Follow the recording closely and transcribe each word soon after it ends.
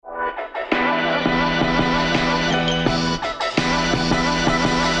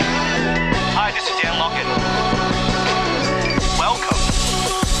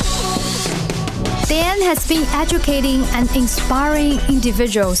has been educating and inspiring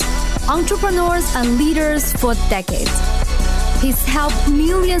individuals, entrepreneurs, and leaders for decades. He's helped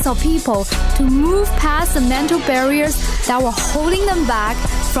millions of people to move past the mental barriers that were holding them back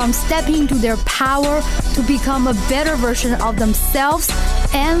from stepping into their power to become a better version of themselves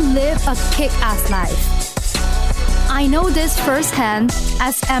and live a kick-ass life. I know this firsthand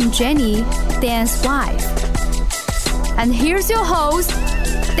as I'm Jenny, Dan's wife. And here's your host,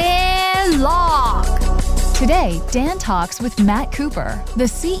 Dan Lok. Today, Dan talks with Matt Cooper, the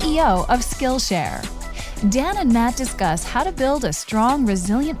CEO of Skillshare. Dan and Matt discuss how to build a strong,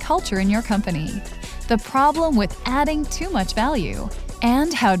 resilient culture in your company, the problem with adding too much value,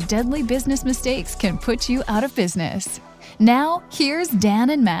 and how deadly business mistakes can put you out of business. Now, here's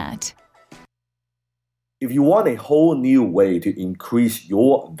Dan and Matt. If you want a whole new way to increase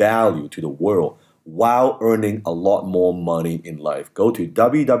your value to the world while earning a lot more money in life, go to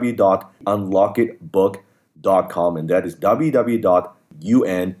www.unlockitbook.com, and that is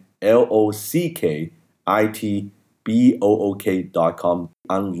www.unlockitbook.com,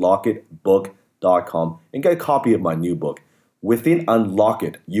 unlockitbook.com, and get a copy of my new book. Within Unlock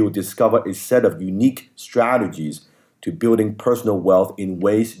It, you will discover a set of unique strategies to building personal wealth in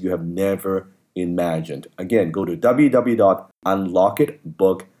ways you have never imagined. Again, go to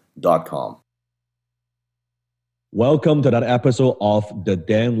www.unlockitbook.com. Welcome to that episode of The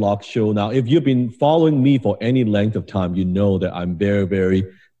Dan Lok Show. Now, if you've been following me for any length of time, you know that I'm very, very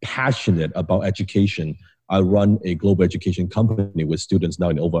passionate about education. I run a global education company with students now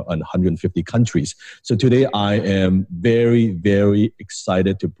in over 150 countries. So today I am very, very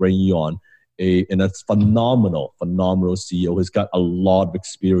excited to bring you on a phenomenal CEO who's got a lot of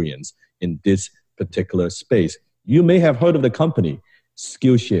experience in this particular space. You may have heard of the company,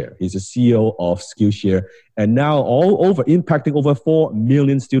 Skillshare. He's the CEO of Skillshare, and now all over impacting over 4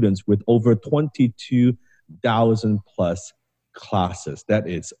 million students with over 22,000 plus classes. That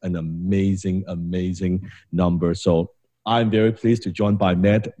is an amazing, amazing number. So I'm very pleased to join by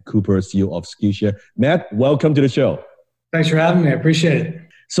Matt Cooper, CEO of Skillshare. Matt, welcome to the show. Thanks for having me. I appreciate it.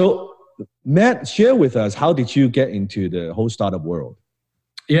 So Matt, share with us, how did you get into the whole startup world?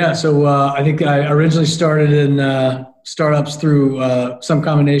 Yeah, so I think I originally started in startups through some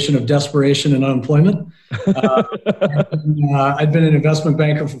combination of desperation and unemployment. I'd been an investment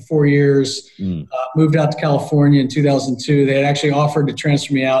banker for 4 years, moved out to California in 2002. They had actually offered to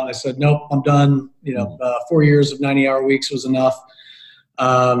transfer me out, and I said, nope, I'm done. 4 years of 90-hour weeks was enough.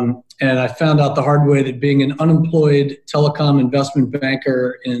 And I found out the hard way that being an unemployed telecom investment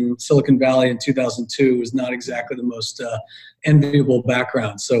banker in Silicon Valley in 2002 was not exactly the most enviable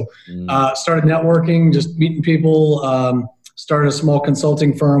background. So started networking, just meeting people, started a small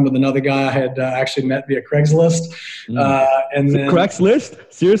consulting firm with another guy I had actually met via Craigslist. And then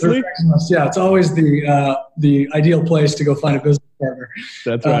Craigslist? Seriously? Craigslist, yeah, it's always the ideal place to go find a business partner.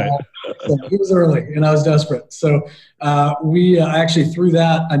 That's right. So it was early, and I was desperate. So we actually, through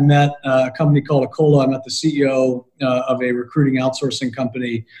that, I met a company called Acola. I met the CEO of a recruiting outsourcing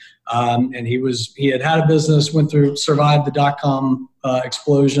company, and he had a business, survived the dot-com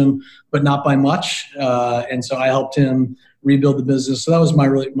explosion, but not by much. And so I helped him rebuild the business. So that was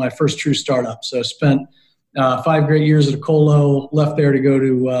my first true startup. So I spent 5 great years at Acola, left there to go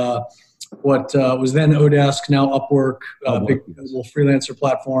to what was then Odesk, now Upwork, big global freelancer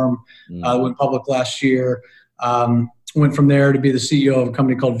platform. Went public last year. Went from there to be the CEO of a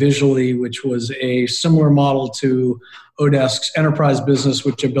company called Visually, which was a similar model to Odesk's enterprise business,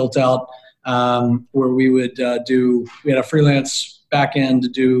 which I built out, where we had a freelance back end to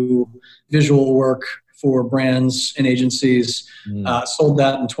do visual work for brands and agencies. Sold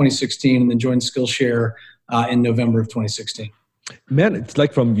that in 2016 and then joined Skillshare in November of 2016. Man, it's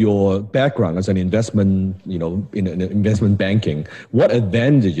like from your background as an investment, in investment banking, what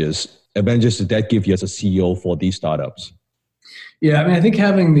advantages did that give you as a CEO for these startups? Yeah, I mean, I think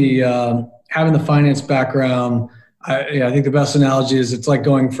having the finance background, I think the best analogy is it's like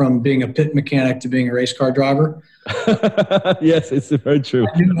going from being a pit mechanic to being a race car driver. Yes, it's very true.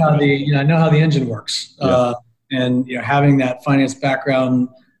 I know how the engine works, and having that finance background,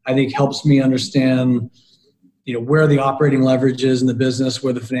 I think helps me understand where the operating leverage is in the business,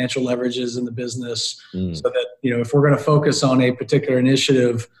 where the financial leverage is in the business, so that, if we're going to focus on a particular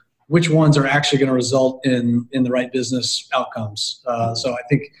initiative, which ones are actually going to result in the right business outcomes. So I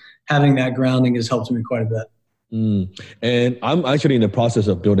think having that grounding has helped me quite a bit. And I'm actually in the process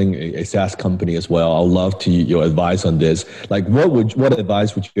of building a SaaS company as well. I'd love your advice on this. Like, what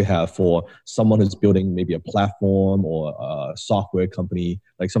advice would you have for someone who's building maybe a platform or a software company,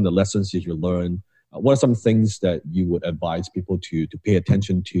 like some of the lessons that you learned? What are some things that you would advise people to pay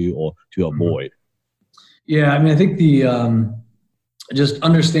attention to or to avoid? Yeah, I mean, I think the just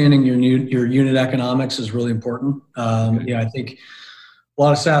understanding your unit economics is really important. I think a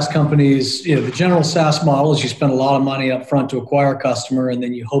lot of SaaS companies, the general SaaS model is you spend a lot of money up front to acquire a customer, and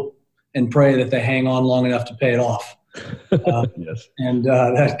then you hope and pray that they hang on long enough to pay it off. Yes. And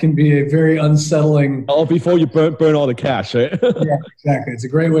that can be a very unsettling. Oh, before you burn all the cash, right? Yeah, exactly. It's a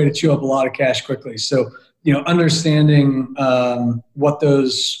great way to chew up a lot of cash quickly. So, understanding what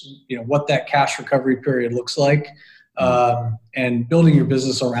that cash recovery period looks like, and building your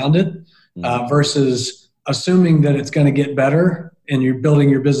business around it, versus assuming that it's going to get better and you're building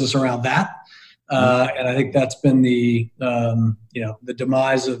your business around that. And I think that's been the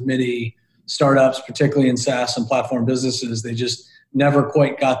demise of many startups, particularly in SaaS and platform businesses. They just never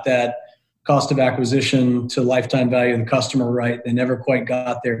quite got that cost of acquisition to lifetime value of the customer right. They never quite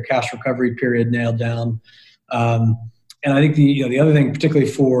got their cash recovery period nailed down. And I think the other thing, particularly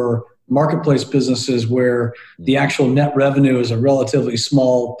for marketplace businesses where the actual net revenue is a relatively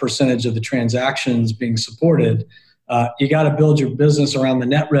small percentage of the transactions being supported, you got to build your business around the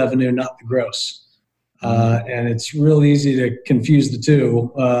net revenue, not the gross. And it's real easy to confuse the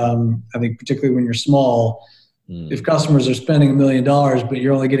two. I think particularly when you're small, if customers are spending $1 million, but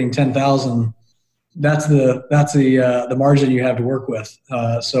you're only getting 10,000, that's the margin you have to work with.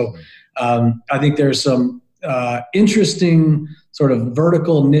 So I think there's some interesting sort of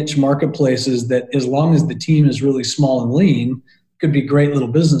vertical niche marketplaces that, as long as the team is really small and lean, could be great little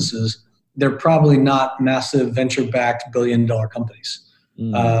businesses. They're probably not massive venture-backed $1 billion companies.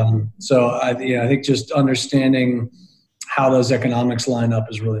 So I think just understanding how those economics line up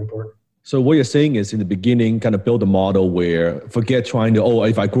is really important. So what you're saying is, in the beginning, kind of build a model where forget trying to,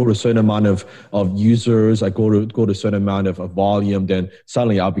 if I grow to a certain amount of users, I go to a certain amount of volume, then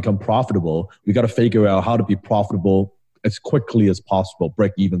suddenly I'll become profitable. We got to figure out how to be profitable as quickly as possible,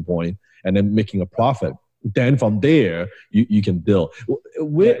 break even point, and then making a profit. Then from there, you can build.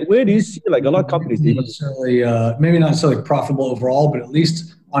 Where do you see, like, a lot of companies, maybe not necessarily profitable overall, but at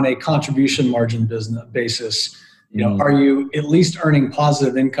least on a contribution margin business basis, are you at least earning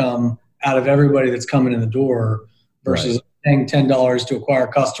positive income out of everybody that's coming in the door versus paying $10 to acquire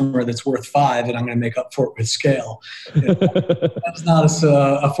a customer that's worth $5 and I'm going to make up for it with scale? That's not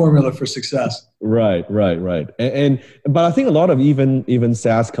a formula for success. Right. But I think a lot of even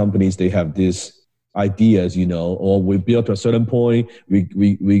SaaS companies, they have this ideas, or we build to a certain point,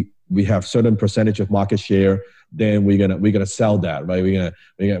 we have certain percentage of market share, then we're gonna sell that, right? We're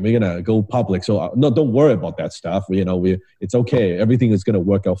gonna go public. So no, don't worry about that stuff. It's okay. Everything is gonna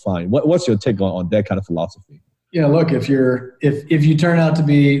work out fine. What's your take on that kind of philosophy? Yeah, look, if you turn out to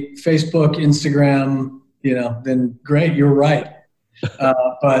be Facebook, Instagram, then great, you're right.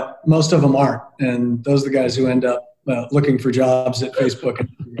 But most of them aren't, and those are the guys who end up looking for jobs at Facebook and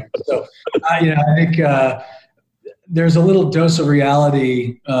Instagram. So, I think there's a little dose of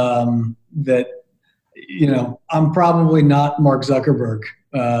reality that, I'm probably not Mark Zuckerberg.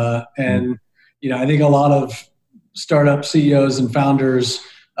 And, I think a lot of startup CEOs and founders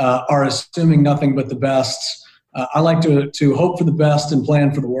are assuming nothing but the best. I like to hope for the best and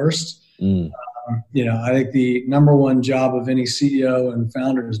plan for the worst. I think the number one job of any CEO and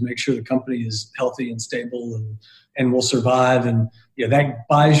founder is make sure the company is healthy and stable and will survive. And that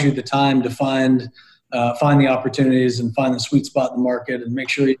buys you the time to find the opportunities and find the sweet spot in the market and make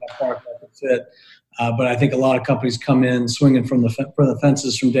sure you have product market fit. But I think a lot of companies come in swinging for the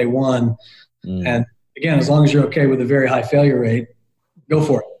fences from day one. And again, as long as you're okay with a very high failure rate, go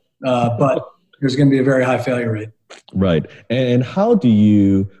for it. But there's going to be a very high failure rate. Right. And how do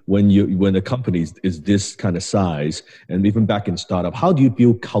you, when the company is this kind of size, and even back in startup, how do you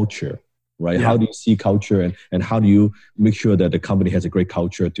build culture? Right? Yeah. How do you see culture, and how do you make sure that the company has a great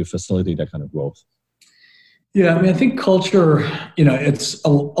culture to facilitate that kind of growth? Yeah, I think culture, it's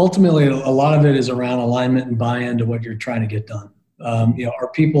ultimately a lot of it is around alignment and buy-in to what you're trying to get done.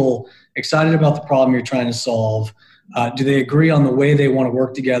 Are people excited about the problem you're trying to solve? Do they agree on the way they want to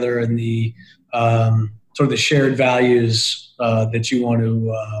work together and the sort of the shared values that you want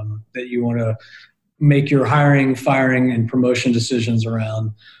to make your hiring, firing, and promotion decisions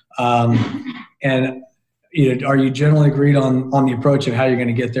around? And are you generally agreed on the approach of how you're going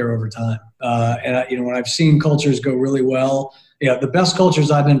to get there over time? And when I've seen cultures go really well, the best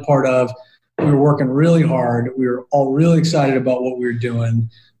cultures I've been part of, we were working really hard. We were all really excited about what we were doing.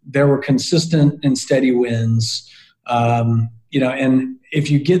 There were consistent and steady wins. And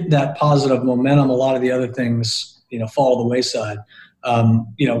if you get that positive momentum, a lot of the other things, fall to the wayside.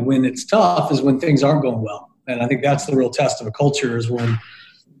 When it's tough is when things aren't going well. And I think that's the real test of a culture, is when,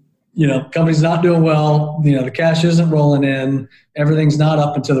 company's not doing well, the cash isn't rolling in, everything's not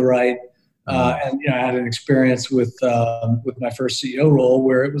up and to the right. And I had an experience with my first CEO role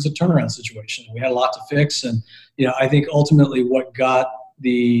where it was a turnaround situation. We had a lot to fix, and I think ultimately what got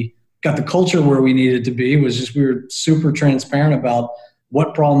the culture where we needed to be was just we were super transparent about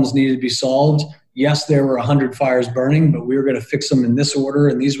what problems needed to be solved. Yes, there were 100 fires burning, but we were going to fix them in this order,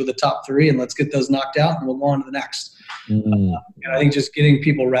 and these were the top 3, and let's get those knocked out, and we'll go on to the next. And I think just getting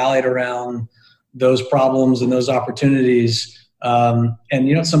people rallied around those problems and those opportunities.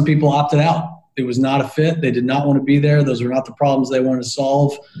 And some people opted out. It was not a fit. They did not want to be there. Those were not the problems they wanted to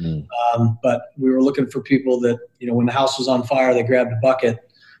solve. But we were looking for people that, when the house was on fire, they grabbed a bucket.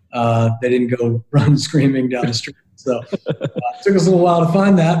 They didn't go run screaming down the street. So it took us a little while to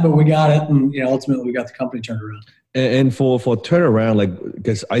find that, but we got it. And, ultimately we got the company turned around. And for turnaround,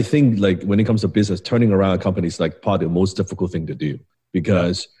 because I think when it comes to business, turning around a company is probably the most difficult thing to do,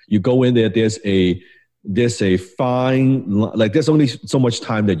 because you go in there, there's a fine, there's only so much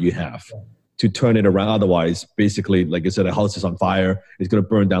time that you have to turn it around. Otherwise, basically, like you said, a house is on fire, it's going to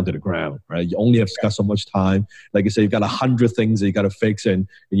burn down to the ground, right? You only have got so much time. Like you said, you've got 100 things that you got to fix and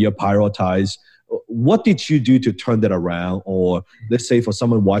you prioritize. What did you do to turn that around? Or let's say for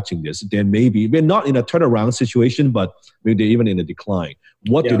someone watching this, then maybe they're not in a turnaround situation, but maybe they're even in a decline.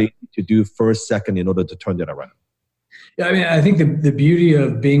 What do they need to do first, second in order to turn that around? Yeah, I think the beauty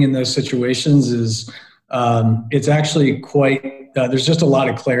of being in those situations is it's actually quite, there's just a lot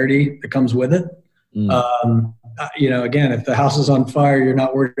of clarity that comes with it. Again, if the house is on fire, you're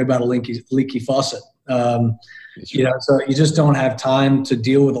not worried about a leaky faucet. So you just don't have time to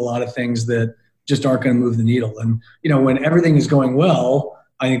deal with a lot of things that just aren't going to move the needle. And, when everything is going well,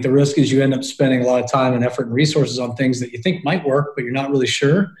 I think the risk is you end up spending a lot of time and effort and resources on things that you think might work, but you're not really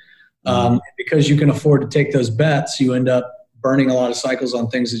sure. Because you can afford to take those bets, you end up burning a lot of cycles on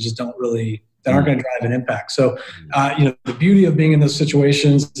things that just aren't going to drive an impact. So, the beauty of being in those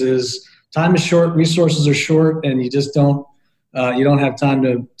situations is time is short, resources are short, and you just don't have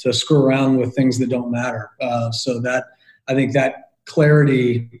time to screw around with things that don't matter. So that, I think that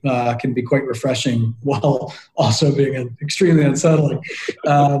clarity can be quite refreshing while also being extremely unsettling.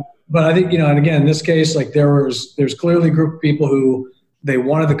 But I think, and again, in this case, there's clearly a group of people who they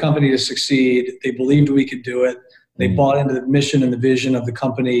wanted the company to succeed. They believed we could do it. They bought into the mission and the vision of the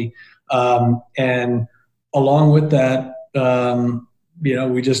company. And along with that,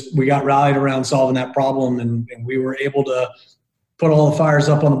 we got rallied around solving that problem, and we were able to put all the fires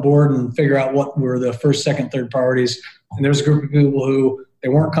up on the board and figure out what were the first, second, third priorities. And there was a group of people who they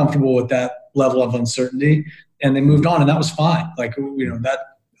weren't comfortable with that level of uncertainty, and they moved on, and that was fine. That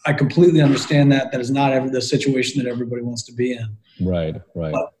I completely understand that. That is not ever the situation that everybody wants to be in. Right.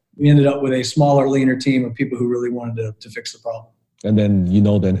 But we ended up with a smaller, leaner team of people who really wanted to fix the problem. And then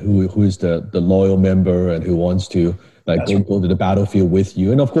who is the loyal member and who wants to go to the battlefield with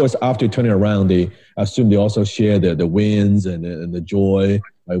you. And of course, after turning around, I assume they also share the wins and the joy,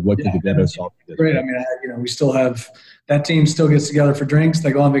 working together. Great. We still have that team still gets together for drinks.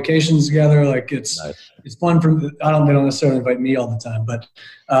 They go on vacations together. It's fun. They don't necessarily invite me all the time, but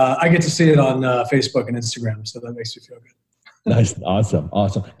I get to see it on Facebook and Instagram, so that makes me feel good. Nice, awesome.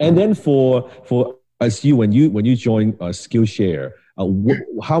 And then for as when you joined Skillshare,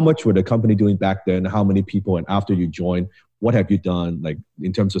 how much were the company doing back then? How many people? And after you joined, what have you done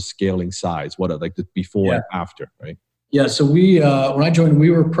in terms of scaling size? What are the before and after, right? Yeah, so we when I joined, we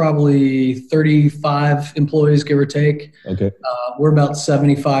were probably 35 employees, give or take. Okay. We're about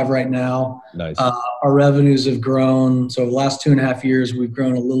 75 right now. Nice. Our revenues have grown. So the last 2.5 years, we've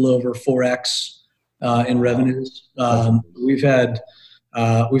grown a little over 4x in revenues. We've had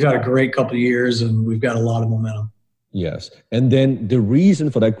a great couple of years, and we've got a lot of momentum. Yes. And then the reason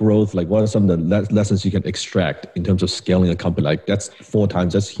for that growth, what are some of the lessons you can extract in terms of scaling a company? That's 4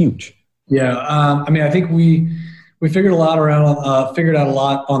 times, that's huge. Yeah. I think we figured out a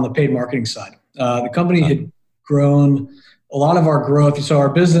lot on the paid marketing side. The company had grown a lot of our growth. So our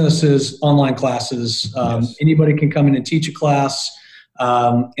business is online classes. Yes. Anybody can come in and teach a class.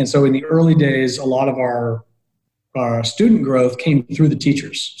 And so in the early days, a lot of our student growth came through the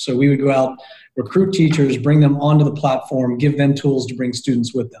teachers. So we would go out, recruit teachers, bring them onto the platform, give them tools to bring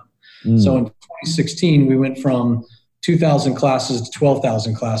students with them. So in 2016, we went from 2,000 classes to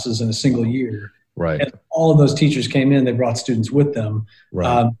 12,000 classes in a single year. Right. And all of those teachers came in, they brought students with them.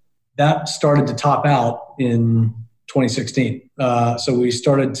 Right. That started to top out in 2016. So we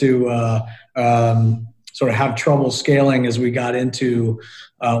started to sort of have trouble scaling as we got into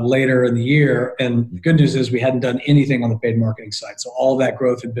later in the year. And the good news is we hadn't done anything on the paid marketing side. So all of that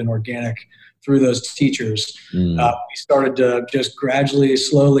growth had been organic through those teachers. We started to just gradually,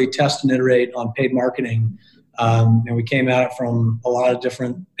 slowly test and iterate on paid marketing. And we came at it from a lot of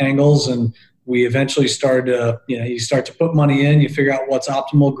different angles, and we eventually started to, you start to put money in, you figure out what's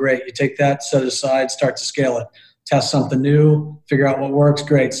optimal, great. You take that, set it aside, start to scale it. Test something new, figure out what works,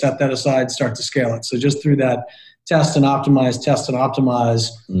 great. Set that aside, start to scale it. So just through that test and optimize,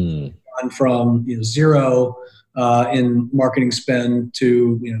 gone from zero in marketing spend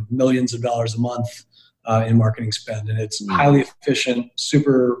to millions of dollars a month in marketing spend, and it's highly efficient,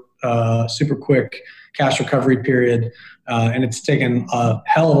 super quick cash recovery period, and it's taken a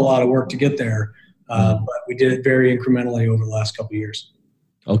hell of a lot of work to get there, but we did it very incrementally over the last couple of years.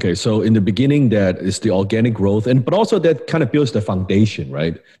 Okay, so in the beginning, that is the organic growth, but also that kind of builds the foundation,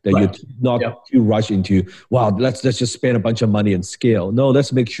 right? That you're not too rushed into, wow, let's just spend a bunch of money and scale. No,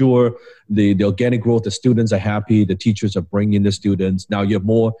 let's make sure the organic growth, the students are happy, the teachers are bringing the students. Now you have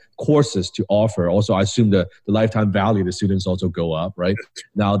more courses to offer. Also, I assume the lifetime value of the students also go up, right?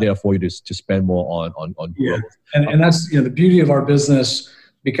 Now, therefore, you to spend more on growth. And that's the beauty of our business,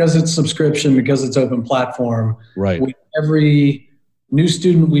 because it's subscription, because it's open platform. Right. With every new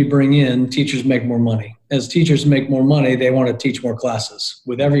student we bring in, teachers make more money. As teachers make more money, they want to teach more classes.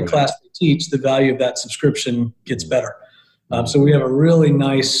 With every class they teach, the value of that subscription gets better. So we have a really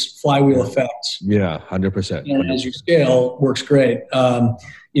nice flywheel effect. Yeah, 100%. And as you scale, works great.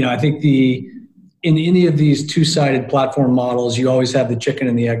 I think in any of these two-sided platform models, you always have the chicken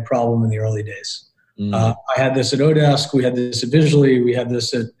and the egg problem in the early days. I had this at Odesk, we had this at Visually, we had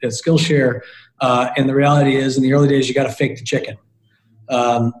this at Skillshare. And the reality is, in the early days, you got to fake the chicken.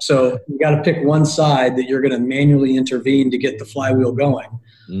 So you got to pick one side that you're going to manually intervene to get the flywheel going.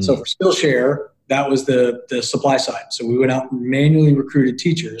 So for Skillshare, that was the supply side. So we went out and manually recruited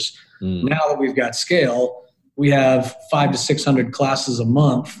teachers. Now that we've got scale, we have 500 to 600 classes a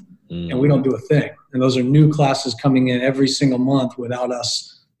month, and we don't do a thing. And those are new classes coming in every single month without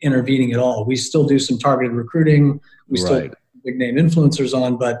us intervening at all. We still do some targeted recruiting. We still have big name influencers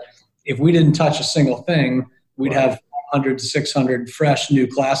on, but if we didn't touch a single thing, we'd have 100 to 600 fresh new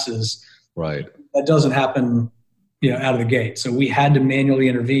classes. Right. That doesn't happen, out of the gate. So we had to manually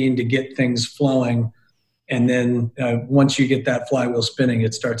intervene to get things flowing. And then once you get that flywheel spinning,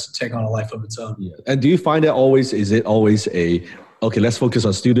 it starts to take on a life of its own. Yeah. And do you find that is it always okay, let's focus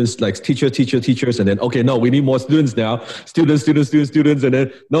on students, like teachers, and then, okay, no, we need more students now. Students, and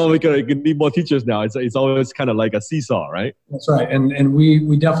then, no, we need more teachers now. It's always kind of like a seesaw, right? That's right. And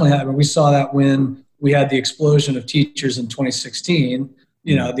we definitely have, and we saw that when we had the explosion of teachers in 2016,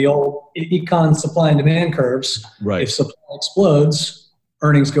 the old econ supply and demand curves. Right. If supply explodes,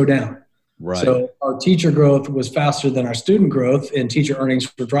 earnings go down. Right. So our teacher growth was faster than our student growth, and teacher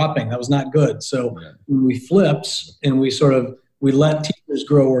earnings were dropping. That was not good. So when we flipped and we let teachers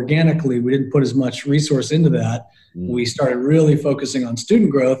grow organically, we didn't put as much resource into that. We started really focusing on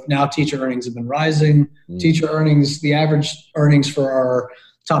student growth. Now teacher earnings have been rising. Teacher earnings, the average earnings for our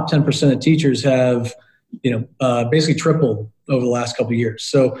top 10% of teachers have, basically tripled over the last couple of years.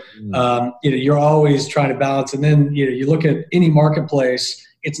 So, you're always trying to balance. And then, you look at any marketplace,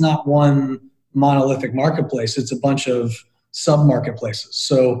 it's not one monolithic marketplace. It's a bunch of sub-marketplaces.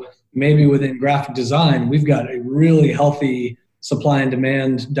 So maybe within graphic design, we've got a really healthy supply and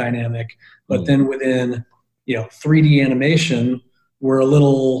demand dynamic. But then within, 3D animation, we're a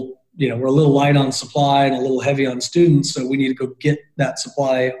little light on supply and a little heavy on students. So we need to go get that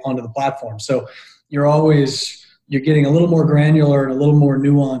supply onto the platform. So you're getting a little more granular and a little more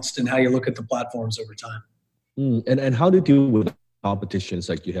nuanced in how you look at the platforms over time. And how do you deal with competitions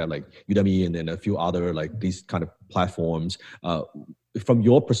like you have, like Udemy and then a few other like these kind of platforms? From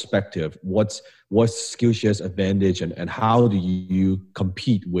your perspective, what's Skillshare's advantage and how do you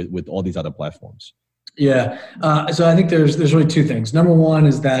compete with all these other platforms? Yeah. So I think there's really two things. Number one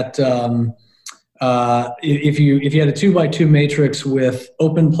is that if you had a 2x2 matrix with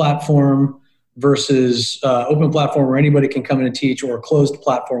open platform versus open platform where anybody can come in and teach, or a closed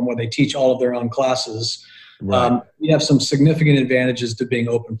platform where they teach all of their own classes, we have some significant advantages to being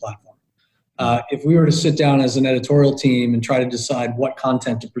open platform. If we were to sit down as an editorial team and try to decide what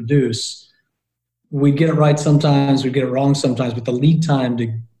content to produce, we get it right sometimes, we get it wrong sometimes, but the lead time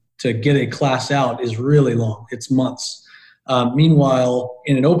to get a class out is really long. It's months. Meanwhile,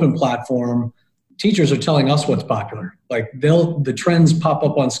 in an open platform, teachers are telling us what's popular. Like the trends pop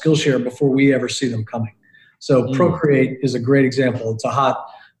up on Skillshare before we ever see them coming. So Procreate is a great example. It's a hot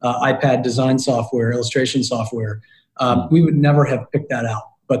iPad design software, illustration software. We would never have picked that out,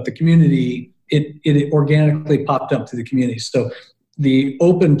 but the community, it organically popped up to the community. So the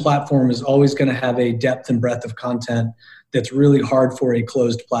open platform is always going to have a depth and breadth of content that's really hard for a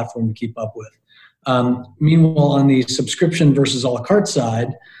closed platform to keep up with. Meanwhile, on the subscription versus a la carte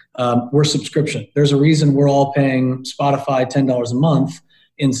side, we're subscription. There's a reason we're all paying Spotify $10 a month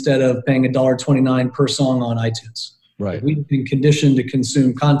instead of paying $1.29 per song on iTunes. Right. We've been conditioned to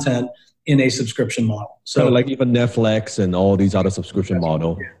consume content in a subscription model. So like even Netflix and all these other subscription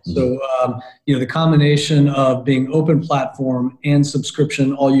models. So, the combination of being open platform and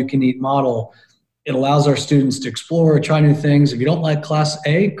subscription, all you can eat model, it allows our students to explore, try new things. If you don't like class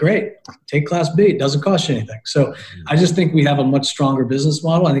A, great. Take class B. It doesn't cost you anything. So I just think we have a much stronger business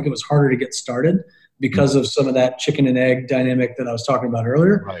model. I think it was harder to get started because of some of that chicken and egg dynamic that I was talking about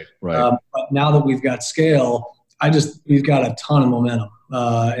earlier. Right. But now that we've got scale, we've got a ton of momentum.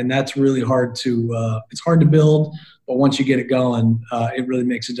 And that's really hard it's hard to build, but once you get it going, it really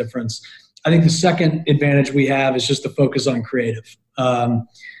makes a difference. I think the second advantage we have is just the focus on creative.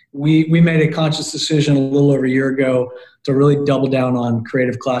 We made a conscious decision a little over a year ago to really double down on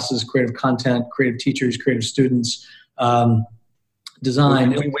creative classes, creative content, creative teachers, creative students,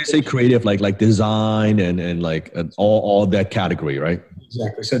 design. When we say creative, like design and like all that category, right?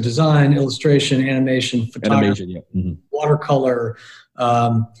 Exactly. So design, illustration, animation, photography, watercolor.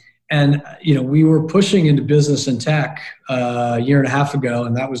 And we were pushing into business and tech a year and a half ago,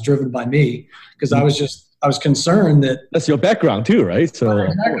 and that was driven by me because I was concerned that that's your background too, right? So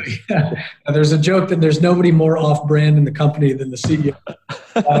exactly. Yeah. There's a joke that there's nobody more off-brand in the company than the CEO.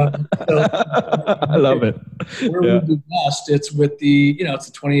 I love it. Where we do best, it's with it's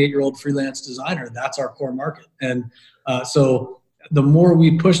a 28-year-old freelance designer. That's our core market, and so the more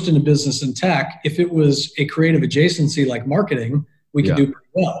we pushed into business and tech, if it was a creative adjacency like marketing, we could do pretty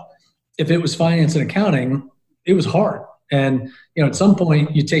well. If it was finance and accounting, it was hard. And, at some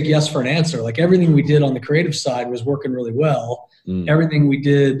point you take yes for an answer. Like everything we did on the creative side was working really well. Everything we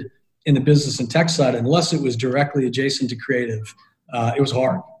did in the business and tech side, unless it was directly adjacent to creative, it was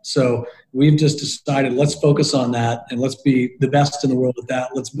hard. So we've just decided, let's focus on that and let's be the best in the world at that.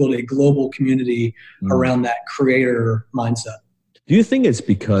 Let's build a global community around that creator mindset. Do you think it's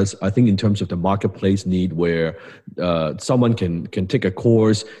because I think in terms of the marketplace need where someone can take a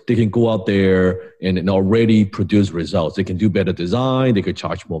course, they can go out there and already produce results. They can do better design. They could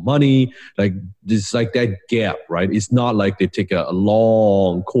charge more money. Like this, like that gap, right? It's not like they take a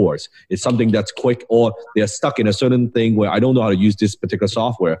long course. It's something that's quick, or they're stuck in a certain thing where I don't know how to use this particular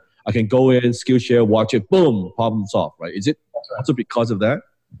software. I can go in, Skillshare, watch it, boom, problem solved, right? Is it also because of that?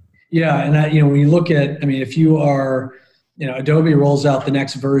 Yeah, and when you look at, if you are, Adobe rolls out the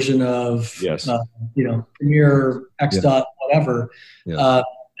next version of, Premiere, X dot, whatever. Yeah.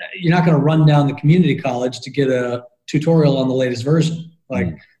 You're not going to run down the community college to get a tutorial on the latest version.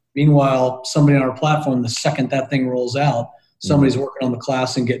 Meanwhile, somebody on our platform, the second that thing rolls out, somebody's working on the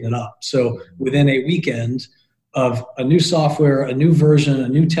class and getting it up. So within a weekend of a new software, a new version, a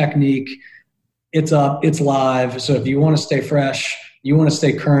new technique, it's up, it's live. So if you want to stay fresh, you want to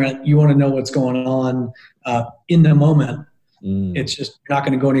stay current, you want to know what's going on in the moment, it's just you're not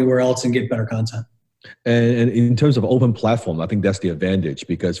going to go anywhere else and get better content. And in terms of open platform, I think that's the advantage,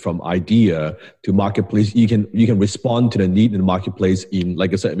 because from idea to marketplace, you can respond to the need in the marketplace in,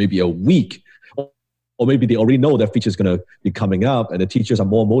 like I said, maybe a week. Or maybe they already know that feature is going to be coming up, and the teachers are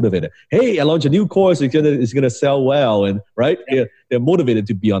more motivated. Hey, I launched a new course; it's gonna sell well, and right, they're motivated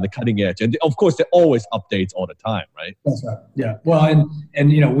to be on the cutting edge. And of course, there are always updates all the time, right? That's right. Yeah. Well,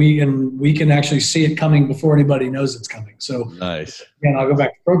 and we can actually see it coming before anybody knows it's coming. So nice. And I'll go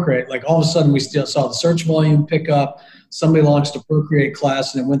back to Procreate. Like all of a sudden, we still saw the search volume pick up. Somebody launched a Procreate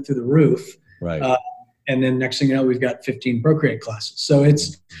class, and it went through the roof. Right. And then next thing you know, we've got 15 Procreate classes. So it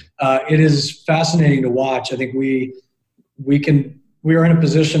is fascinating to watch. I think we are in a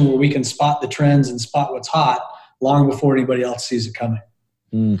position where we can spot the trends and spot what's hot long before anybody else sees it coming.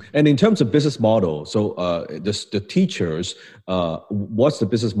 And in terms of business model, so the teachers, what's the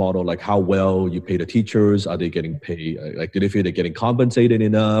business model? Like how well you pay the teachers? Are they getting paid? Like, do they feel they're getting compensated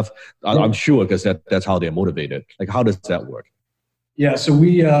enough? I'm sure, because that's how they're motivated. Like, how does that work? Yeah, so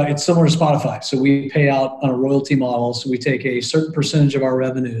it's similar to Spotify. So we pay out on a royalty model. So we take a certain percentage of our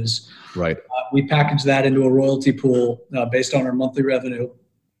revenues. Right. We package that into a royalty pool based on our monthly revenue.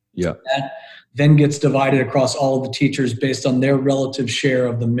 Yeah. That then gets divided across all of the teachers based on their relative share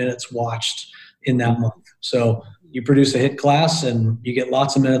of the minutes watched in that month. So you produce a hit class and you get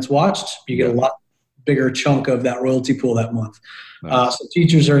lots of minutes watched. You get a lot bigger chunk of that royalty pool that month. Nice. So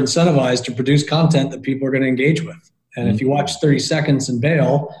teachers are incentivized to produce content that people are going to engage with. And if you watch 30 seconds and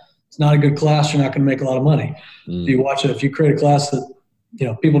bail, it's not a good class. You're not going to make a lot of money. If you create a class that,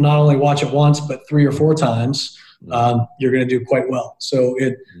 people not only watch it once, but 3 or 4 times, you're going to do quite well. So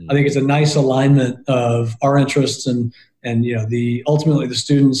I think it's a nice alignment of our interests and ultimately the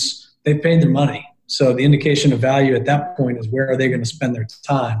students, they paid their money. So the indication of value at that point is where are they going to spend their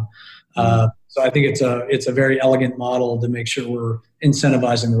time? So I think it's a very elegant model to make sure we're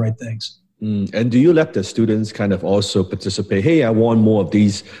incentivizing the right things. And do you let the students kind of also participate? Hey, I want more of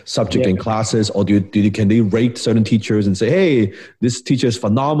these subject in classes, or can they rate certain teachers and say, hey, this teacher is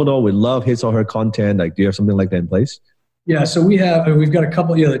phenomenal, we love his or her content? Like, do you have something like that in place? Yeah, so we've got a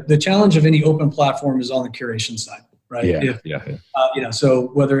couple. The challenge of any open platform is on the curation side, right? So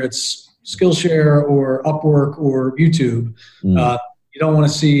whether it's Skillshare or Upwork or YouTube, you don't want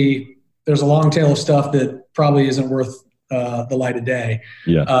to see. There's a long tail of stuff that probably isn't worth the light of day.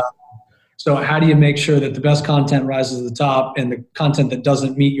 So how do you make sure that the best content rises to the top and the content that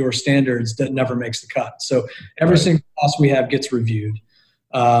doesn't meet your standards that never makes the cut? So every single class we have gets reviewed.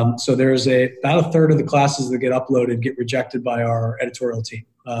 So there's about a third of the classes that get uploaded get rejected by our editorial team.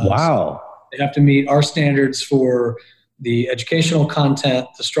 Wow. So they have to meet our standards for the educational content,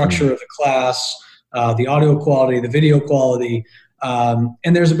 the structure of the class, the audio quality, the video quality.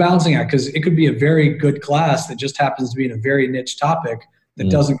 And there's a balancing act because it could be a very good class that just happens to be in a very niche topic that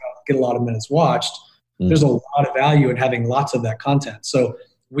doesn't get a lot of minutes watched. There's a lot of value in having lots of that content. So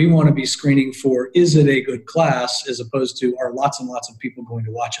we want to be screening for, is it a good class, as opposed to, are lots and lots of people going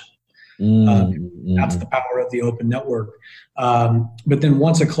to watch it? That's the power of the open network. But then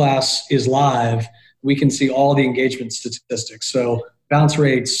once a class is live, we can see all the engagement statistics. So bounce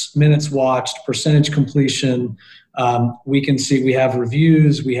rates, minutes watched, percentage completion. We can see we have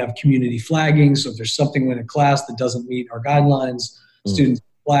reviews, we have community flagging. So if there's something in a class that doesn't meet our guidelines, students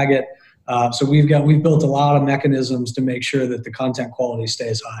flag it. So we've built a lot of mechanisms to make sure that the content quality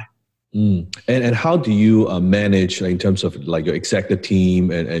stays high. And how do you manage, like, in terms of like your executive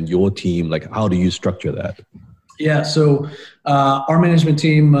team and your team? Like, how do you structure that? Yeah, so our management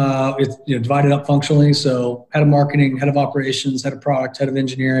team is divided up functionally. So head of marketing, head of operations, head of product, head of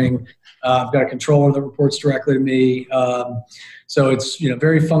engineering. I've got a controller that reports directly to me. So it's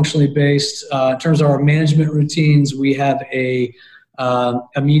very functionally based. In terms of our management routines, we have a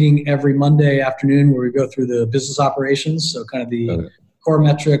meeting every Monday afternoon where we go through the business operations. So kind of the core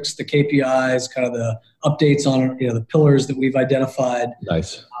metrics, the KPIs, kind of the updates on the pillars that we've identified.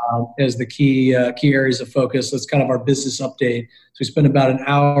 Nice. As the key areas of focus. That's kind of our business update. So we spend about an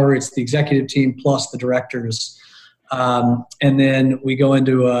hour. It's the executive team plus the directors. And then we go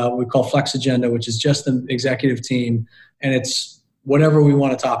into what we call Flex Agenda, which is just the executive team. And it's whatever we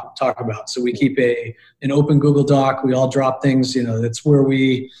want to talk about. So we keep an open Google Doc. We all drop things, that's where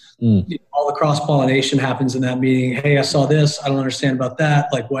all the cross-pollination happens in that meeting. Hey, I saw this. I don't understand about that.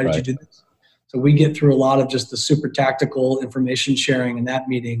 Like, why did you do this? So we get through a lot of just the super tactical information sharing in that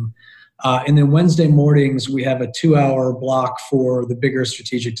meeting. And then Wednesday mornings, we have a 2-hour block for the bigger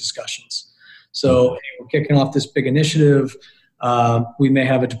strategic discussions. So we're kicking off this big initiative. We may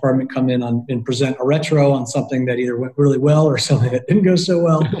have a department come in and present a retro on something that either went really well or something that didn't go so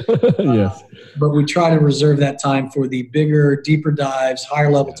well. Yes. But we try to reserve that time for the bigger, deeper dives,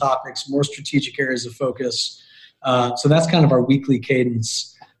 higher level topics, more strategic areas of focus. So that's kind of our weekly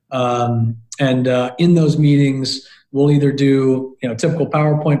cadence. And in those meetings, we'll either do typical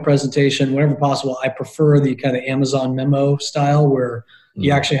PowerPoint presentation, whenever possible. I prefer the kind of Amazon memo style where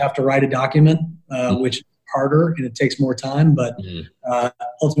you actually have to write a document, which is harder and it takes more time. But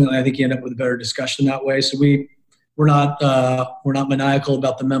ultimately, I think you end up with a better discussion that way. So we're not maniacal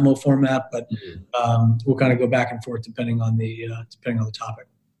about the memo format, but we'll kind of go back and forth depending on the topic.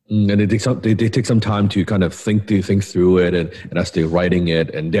 And they take some time to kind of think through it, and as they're writing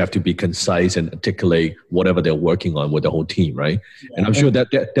it, and they have to be concise and articulate whatever they're working on with the whole team, right? Yeah. And I'm sure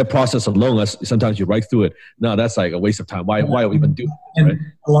that process alone, sometimes you write through it. No, that's like a waste of time. Why are we even doing it? Right?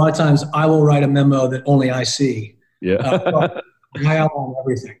 A lot of times I will write a memo that only I see. Yeah. I outline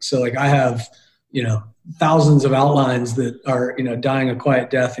everything. So like I have, thousands of outlines that are, dying a quiet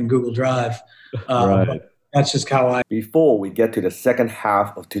death in Google Drive. Right. That's just how I... Before we get to the second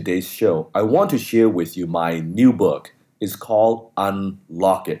half of today's show, I want to share with you my new book. It's called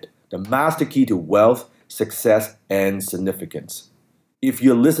Unlock It, The Master Key to Wealth, Success, and Significance. If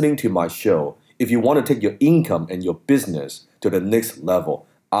you're listening to my show, if you want to take your income and your business to the next level,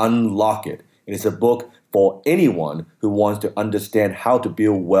 Unlock It. It is a book for anyone who wants to understand how to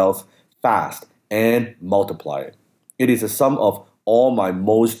build wealth fast and multiply it. It is a sum of all my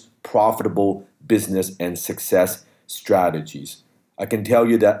most profitable business and success strategies. I can tell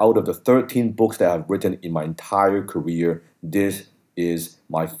you that out of the 13 books that I've written in my entire career, this is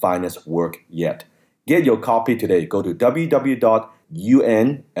my finest work yet. Get your copy today. Go to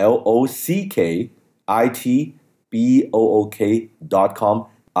www.unlockitbook.com,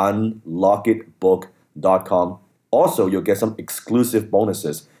 unlockitbook.com. Also, you'll get some exclusive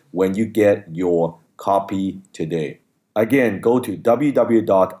bonuses when you get your copy today. Again, go to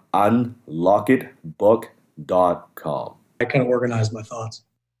www.unlockitbook.com. I kind of organize my thoughts.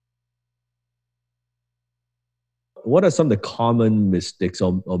 What are some of the common mistakes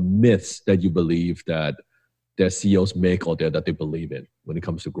or myths that you believe that CEOs make or that they believe in when it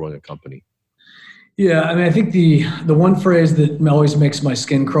comes to growing a company? Yeah, I mean, I think the one phrase that always makes my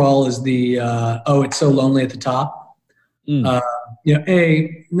skin crawl is it's so lonely at the top.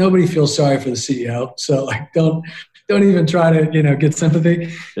 Nobody feels sorry for the CEO, so like don't even try to get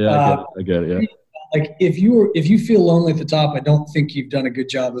sympathy. Yeah, I get it. Yeah. Like if you feel lonely at the top, I don't think you've done a good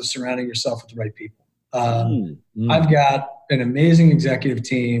job of surrounding yourself with the right people. I've got an amazing executive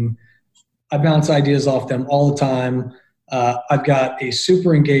team. I bounce ideas off them all the time. I've got a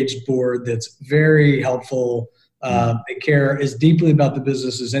super engaged board that's very helpful. They care as deeply about the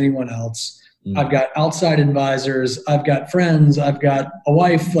business as anyone else. I've got outside advisors. I've got friends. I've got a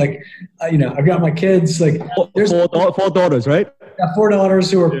wife. I've got my kids. Like, there's four daughters, right? I've got 4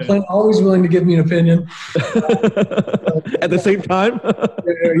 daughters who are always willing to give me an opinion. At the same time?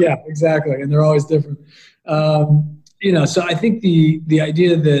 Yeah, exactly. And they're always different. So I think the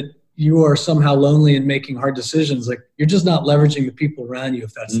idea that you are somehow lonely and making hard decisions, like you're just not leveraging the people around you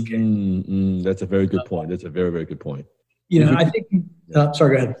if that's the case. That's a very good point. That's a very, very good point. I think,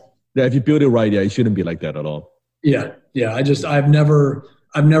 sorry, go ahead. Yeah, if you build it right, it shouldn't be like that at all. Yeah. I've never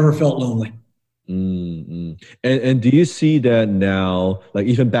felt lonely. And do you see that now, like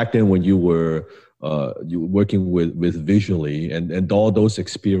even back then when you were working with visually and all those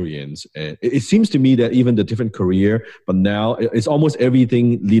experience, and it seems to me that even the different career, but now it's almost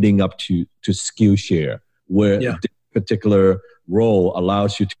everything leading up to Skillshare, where this particular role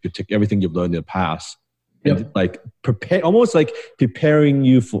allows you to take everything you've learned in the past and preparing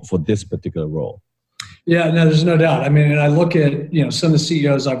you for this particular role. Yeah, no, there's no doubt. I mean, and I look at, some of the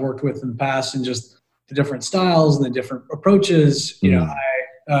CEOs I've worked with in the past and just the different styles and the different approaches.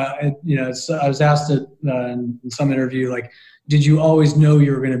 I was asked in some interview, like, did you always know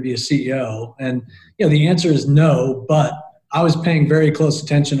you were going to be a CEO? And, the answer is no, but I was paying very close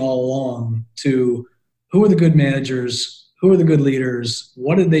attention all along to who are the good managers, who are the good leaders,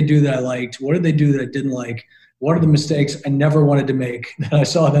 what did they do that I liked, what did they do that I didn't like, what are the mistakes I never wanted to make that I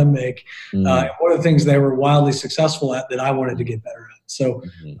saw them make, what are the things they were wildly successful at that I wanted to get better at. So,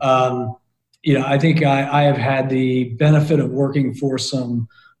 I think I have had the benefit of working for some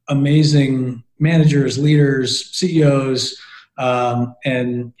amazing managers, leaders, CEOs,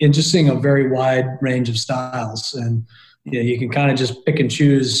 and just seeing a very wide range of styles. And you can kind of just pick and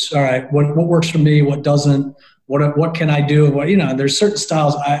choose. All right, what works for me? What doesn't? What can I do? There's certain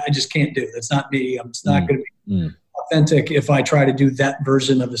styles I just can't do. That's not me. I'm just not going to be authentic if I try to do that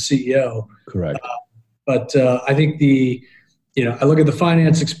version of the CEO. Correct. But I think I look at the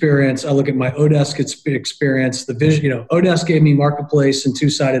finance experience. I look at my Odesk experience. The vision, Odesk gave me marketplace and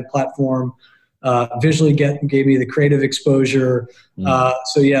two-sided platform. Visually gave me the creative exposure.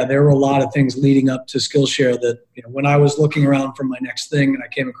 There were a lot of things leading up to Skillshare that, when I was looking around for my next thing and I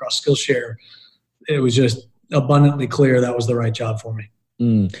came across Skillshare, it was just abundantly clear that was the right job for me.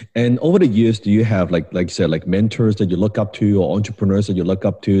 And over the years, do you have like you said, like mentors that you look up to or entrepreneurs that you look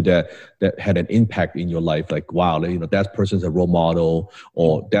up to that had an impact in your life? Like, wow, that person's a role model,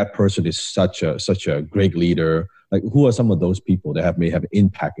 or that person is such a great leader. Like, who are some of those people that may have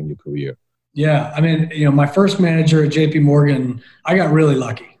impact in your career? Yeah, I mean, my first manager at JP Morgan, I got really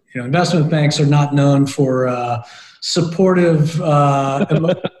lucky. Investment banks are not known for supportive,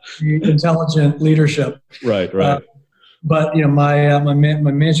 intelligent leadership. Right. But my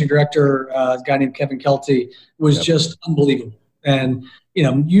managing director, a guy named Kevin Kelty, was just unbelievable. And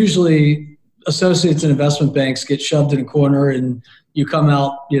usually associates in investment banks get shoved in a corner, and you come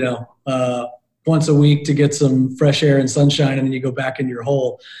out once a week to get some fresh air and sunshine, and then you go back into your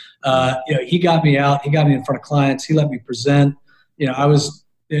hole. He got me out. He got me in front of clients. He let me present.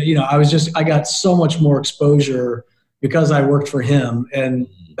 I got so much more exposure because I worked for him, and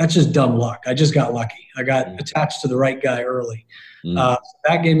that's just dumb luck. I just got lucky. I got attached to the right guy early.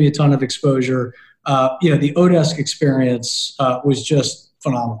 That gave me a ton of exposure. The Odesk experience was just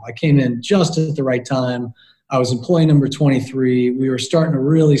phenomenal. I came in just at the right time. I was employee number 23. We were starting to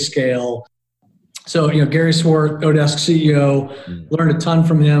really scale. So, Gary Swart, Odesk CEO, learned a ton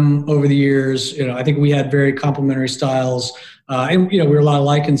from him over the years. I think we had very complementary styles. And we were a lot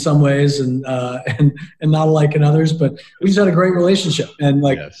alike in some ways and not alike in others, but we just had a great relationship. And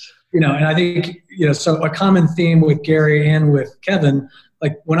and I think, so a common theme with Gary and with Kevin,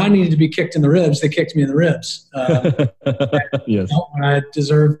 like when I needed to be kicked in the ribs, they kicked me in the ribs. Yes. When I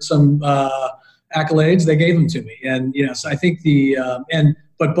deserved some accolades, they gave them to me. And, so I think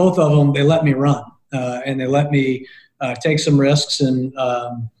but both of them, they let me run. and they let me take some risks and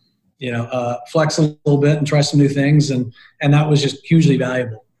flex a little bit and try some new things, and that was just hugely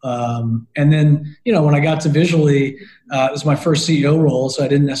valuable. And then, when I got to Visually, it was my first CEO role, so I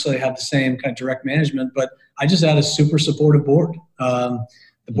didn't necessarily have the same kind of direct management, but I just had a super supportive board.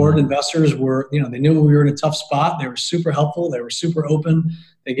 The board investors were, they knew we were in a tough spot. They were super helpful. They were super open.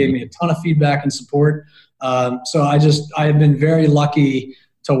 They gave me a ton of feedback and support. So I have been very lucky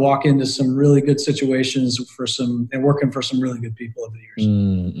to walk into some really good situations and working for some really good people over the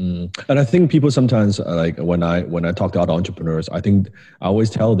years. And I think people sometimes, like when I talk to other entrepreneurs, I always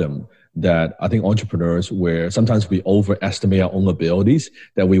tell them that I think entrepreneurs, where sometimes we overestimate our own abilities,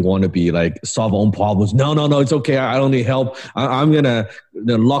 that we want to be like solve our own problems. No, it's okay. I don't need help. I'm going to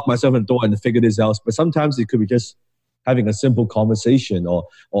lock myself in the door and figure this out. But sometimes it could be just having a simple conversation or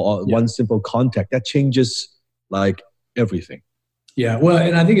one simple contact that changes like everything. Yeah. Well,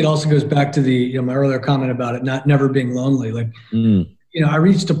 and I think it also goes back to my earlier comment about it never being lonely. Like, I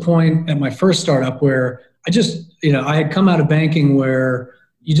reached a point at my first startup where I had come out of banking where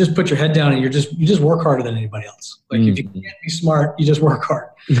you just put your head down and you just work harder than anybody else. Like if you can't be smart, you just work hard.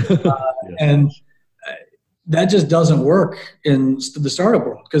 And that just doesn't work in the startup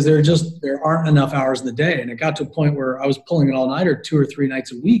world because there aren't enough hours in the day. And it got to a point where I was pulling an all-nighter 2 or 3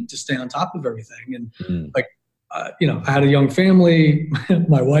 nights a week to stay on top of everything. And I had a young family.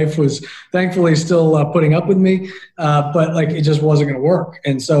 My wife was thankfully still putting up with me, but like it just wasn't going to work.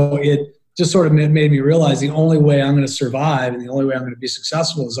 And so it just sort of made me realize the only way I'm going to survive and the only way I'm going to be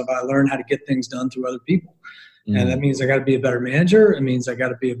successful is if I learn how to get things done through other people. And that means I got to be a better manager. It means I got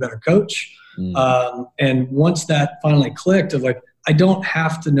to be a better coach. And once that finally clicked of like, I don't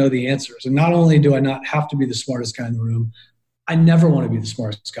have to know the answers. And not only do I not have to be the smartest guy in the room, I never want to be the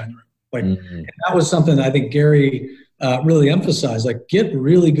smartest guy in the room. Like, and that was something that I think Gary really emphasized, like get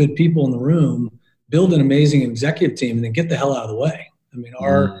really good people in the room, build an amazing executive team, and then get the hell out of the way. I mean,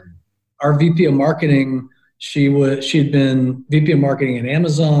 our VP of marketing, she had been VP of marketing at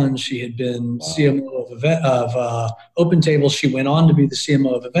Amazon. She had been CMO of OpenTable. She went on to be the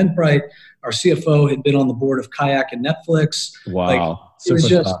CMO of Eventbrite. Our CFO had been on the board of Kayak and Netflix. Wow. Like, it was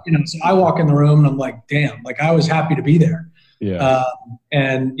just, so I walk in the room and I'm like, damn, like I was happy to be there. Yeah.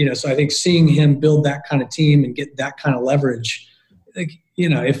 So I think seeing him build that kind of team and get that kind of leverage, like,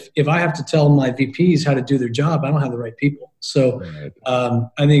 if I have to tell my VPs how to do their job, I don't have the right people. So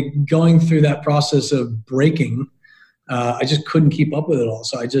I think going through that process of breaking, I just couldn't keep up with it all.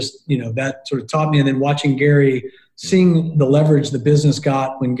 So I just, that sort of taught me. And then watching Gary, seeing the leverage the business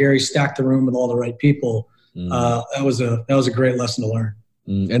got when Gary stacked the room with all the right people, that was a great lesson to learn.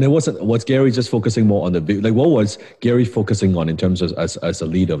 And was Gary just focusing more on what was Gary focusing on in terms of as a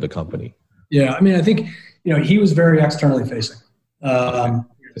leader of the company? Yeah, I mean, I think, he was very externally facing.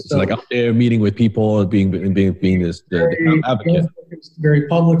 So like out there meeting with people, being this the advocate. Very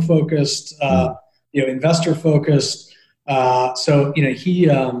public focused, investor focused. So he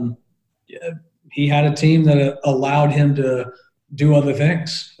had a team that allowed him to do other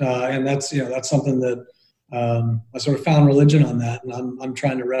things, and that's something that I sort of found religion on that, and I'm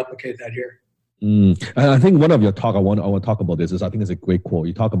trying to replicate that here. And I think one of your talk, I want to talk about this, is I think it's a great quote.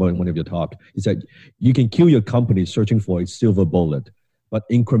 You talk about in one of your talk, is that you can kill your company searching for a silver bullet, but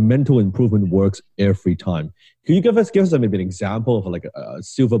incremental improvement works every time. Can you give us maybe an example of like a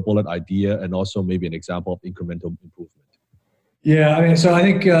silver bullet idea and also maybe an example of incremental improvement? Yeah, I mean, so I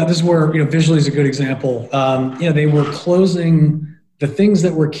think this is where, Visually is a good example. They were closing the things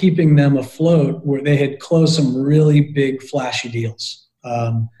that were keeping them afloat, where they had closed some really big flashy deals.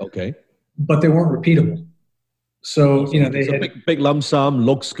 Okay. But they weren't repeatable. So, they had big lump sum,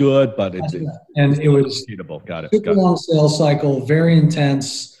 looks good, but it was repeatable. Got it. Super long sales cycle, very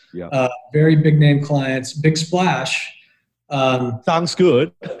intense, very big name clients, big splash. Sounds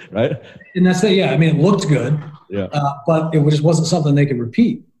good, right? And that's it. Yeah, I mean, it looked good. Yeah. But it just wasn't something they could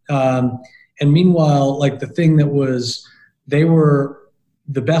repeat. And meanwhile, like the thing that was, they were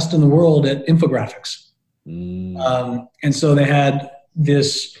the best in the world at infographics. And so they had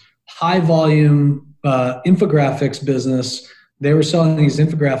this high volume infographics business. They were selling these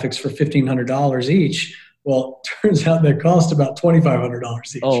infographics for $1,500 each. Well, it turns out they cost about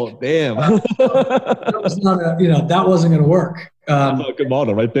 $2,500 each. Oh, damn. That was not that wasn't going to work. That's a good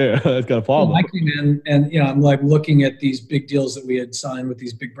model right there. It's got a problem. I came in and, I'm like looking at these big deals that we had signed with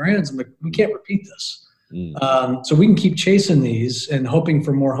these big brands. I'm like, we can't repeat this. So we can keep chasing these and hoping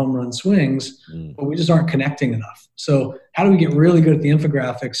for more home run swings, but we just aren't connecting enough. So how do we get really good at the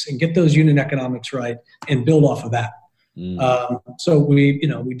infographics and get those unit economics right and build off of that? So we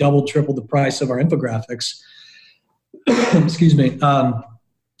doubled, tripled the price of our infographics. Excuse me.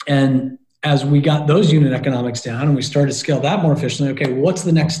 And as we got those unit economics down and we started to scale that more efficiently, okay, what's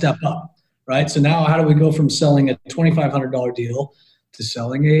the next step up, right? So now how do we go from selling a $2,500 deal to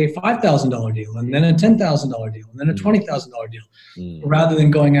selling a $5,000 deal, and then a $10,000 deal, and then a $20,000 deal, rather than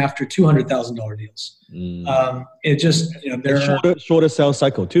going after $200,000 deals? It just, there are shorter sales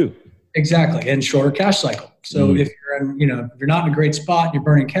cycle too. Exactly, and shorter cash cycle. So if you're not in a great spot and you're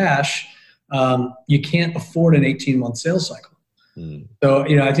burning cash, you can't afford an 18-month sales cycle. So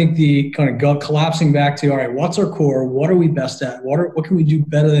I think the kind of collapsing back to, all right, what's our core? What are we best at? What can we do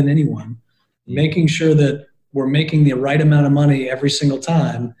better than anyone? Making sure that we're making the right amount of money every single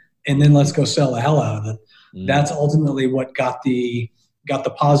time, and then let's go sell the hell out of it. That's ultimately what got the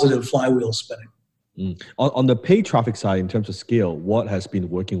positive flywheel spinning. On the paid traffic side, in terms of scale, what has been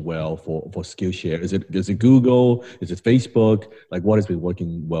working well for Skillshare? Is it Google? Is it Facebook? Like, what has been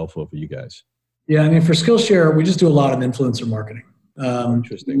working well for you guys? Yeah, I mean, for Skillshare, we just do a lot of influencer marketing.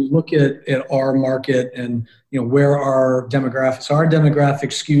 Interesting. We look at our market and where our demographics. So our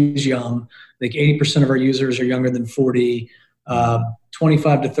demographic skews young. Like 80% of our users are younger than 40.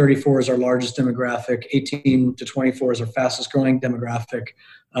 25 to 34 is our largest demographic. 18 to 24 is our fastest growing demographic.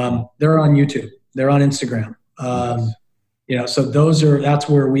 They're on YouTube. They're on Instagram. So that's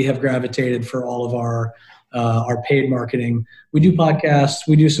where we have gravitated for all of our paid marketing. We do podcasts,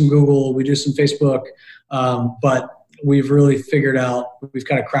 we do some Google, we do some Facebook, but we've really figured out, we've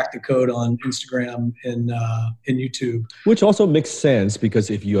kind of cracked the code on Instagram and YouTube. Which also makes sense,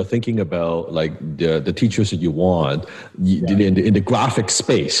 because if you are thinking about like the teachers that you want in the graphic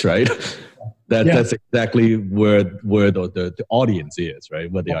space, right? That's exactly where the audience is,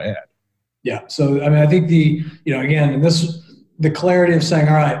 right? Where they are at. Yeah. So, I mean, I think the clarity of saying,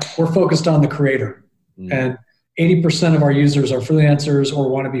 all right, we're focused on the creator, and 80% of our users are freelancers or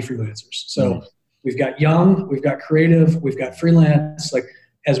want to be freelancers. So we've got young, we've got creative, we've got freelance. Like,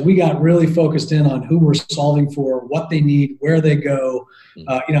 as we got really focused in on who we're solving for, what they need, where they go,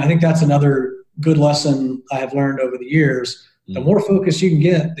 I think that's another good lesson I have learned over the years. The more focused you can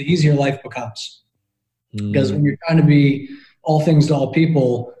get, the easier life becomes. Because when you're trying to be all things to all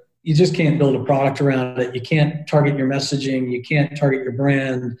people, you just can't build a product around it. You can't target your messaging. You can't target your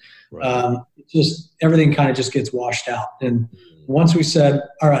brand. Right. Everything kind of just gets washed out. And once we said,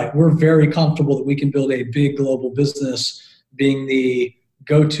 all right, we're very comfortable that we can build a big global business, being the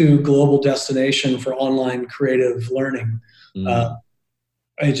go-to global destination for online creative learning,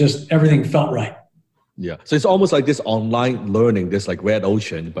 everything felt right. Yeah. So it's almost like this online learning, this like red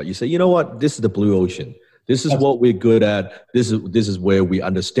ocean, but you say, you know what, this is the blue ocean. This is what we're good at. This is where we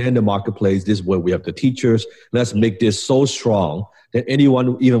understand the marketplace. This is where we have the teachers. Let's make this so strong that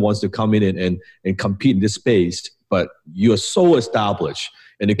anyone even wants to come in and compete in this space. But you're so established,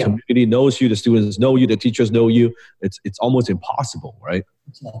 and the community knows you, the students know you, the teachers know you. It's almost impossible, right?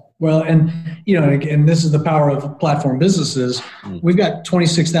 Well, and this is the power of platform businesses. We've got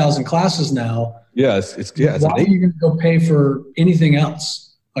 26,000 classes now. Yes, why are you going to go pay for anything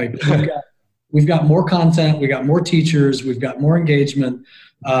else? Like, we've got more content, we got more teachers, we've got more engagement.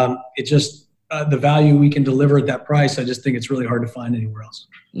 The value we can deliver at that price, I just think it's really hard to find anywhere else.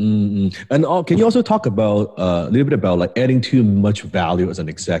 And can you also talk about a little bit about like adding too much value as an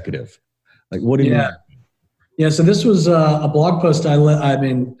executive? Like, what do you mean? Yeah, so this was a blog post I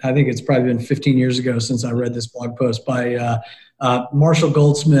think it's probably been 15 years ago since I read this blog post by Marshall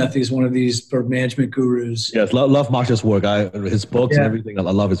Goldsmith. He's one of these management gurus. Yes, love Marshall's work. His books and everything. I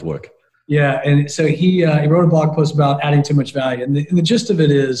love his work. Yeah, and so he wrote a blog post about adding too much value. And the gist of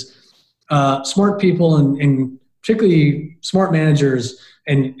it is smart people and particularly smart managers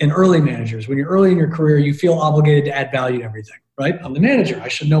and early managers, when you're early in your career, you feel obligated to add value to everything, right? I'm the manager. I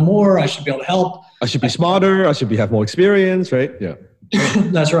should know more. I should be able to help. I should be smarter. I should have more experience, right? Yeah.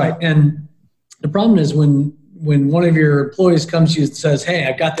 That's right. And the problem is when one of your employees comes to you and says, hey,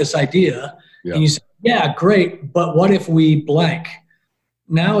 I've got this idea. Yeah. And you say, yeah, great, but what if we blank?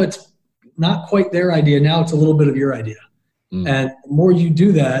 Now it's not quite their idea. Now it's a little bit of your idea. And the more you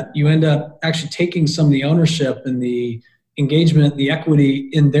do that, you end up actually taking some of the ownership and the engagement, the equity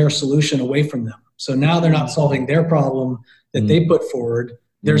in their solution away from them. So now they're not solving their problem that they put forward.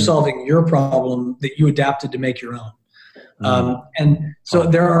 They're solving your problem that you adapted to make your own. And so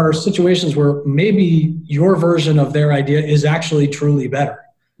there are situations where maybe your version of their idea is actually truly better,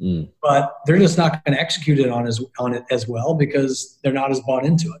 but they're just not going to execute it on it as well because they're not as bought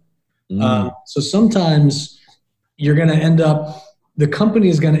into it. So sometimes the company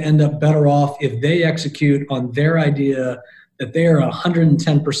is going to end up better off if they execute on their idea that they are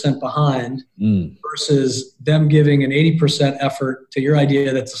 110% behind versus them giving an 80% effort to your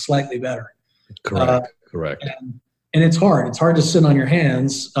idea that's slightly better. Correct. And it's hard. It's hard to sit on your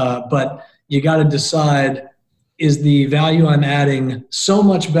hands, but you got to decide, is the value I'm adding so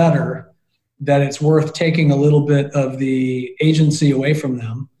much better that it's worth taking a little bit of the agency away from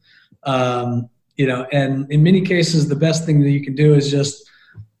them? And in many cases, the best thing that you can do is just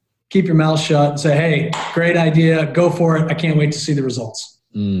keep your mouth shut and say, hey, great idea, go for it. I can't wait to see the results,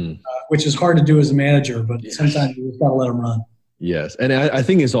 which is hard to do as a manager, but sometimes you just got to let them run. Yes. And I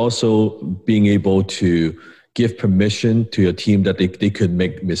think it's also being able to give permission to your team that they could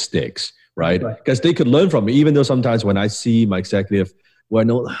make mistakes, right? Because they could learn from it, even though sometimes when I see my executive, well,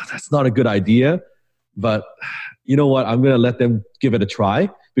 no, that's not a good idea, but you know what? I'm going to let them give it a try,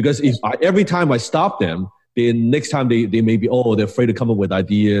 because every time I stop them, then next time they may be, they're afraid to come up with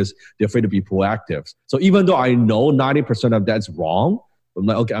ideas. They're afraid to be proactive. So even though I know 90% of that's wrong, I'm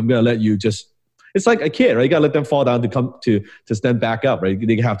like, okay, I'm going to let you just, it's like a kid, right? You got to let them fall down to stand back up, right?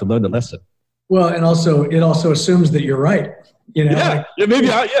 They have to learn the lesson. Well, and also, it also assumes that you're right. Yeah, maybe,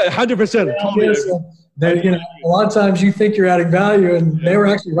 100%. A lot of times you think you're adding value and they were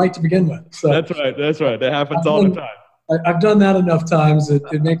actually right to begin with. So That's right. That happens all the time. I've done that enough times that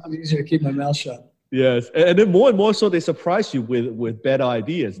it makes it easier to keep my mouth shut. Yes. And then more and more so they surprise you with better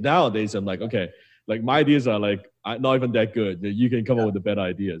ideas. Nowadays, I'm like, okay, like my ideas are like not even that good. You can come up with the better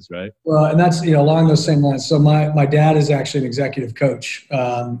ideas, right? Well, and that's, along those same lines. So my dad is actually an executive coach.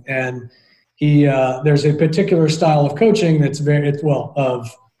 And he, there's a particular style of coaching that's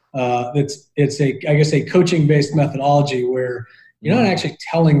it's a coaching based methodology where you're not actually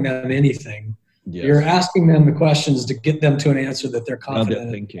telling them anything. Yes. You're asking them the questions to get them to an answer that they're confident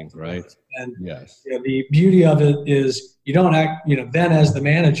in. Thinking, right? And the beauty of it is you don't then as the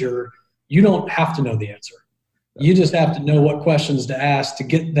manager, you don't have to know the answer. You just have to know what questions to ask to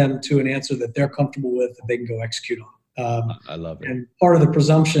get them to an answer that they're comfortable with that they can go execute on. I love it. And part of the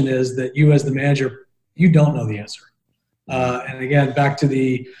presumption is that you as the manager, you don't know the answer. And again, back to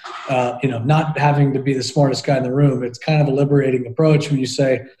the, not having to be the smartest guy in the room, it's kind of a liberating approach when you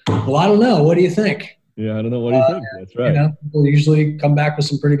say, well, I don't know. What do you think? Yeah, I don't know. What do you think? That's right. People usually come back with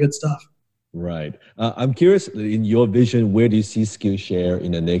some pretty good stuff. Right. I'm curious, in your vision, where do you see Skillshare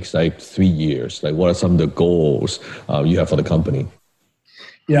in the next 3 years? Like, what are some of the goals you have for the company?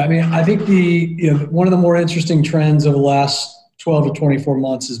 Yeah, I mean, I think one of the more interesting trends of the last 12 to 24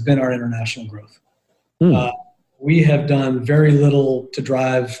 months has been our international growth. We have done very little to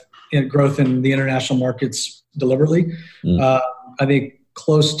drive growth in the international markets deliberately. I think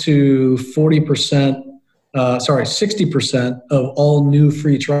close to 60% of all new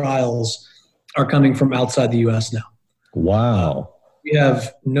free trials are coming from outside the U.S. now. Wow. We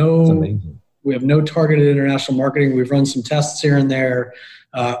have no targeted international marketing. We've run some tests here and there.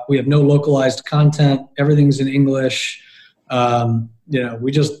 We have no localized content. Everything's in English. We haven't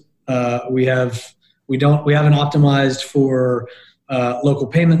optimized for local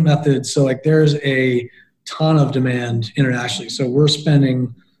payment methods. So there's a ton of demand internationally. So we're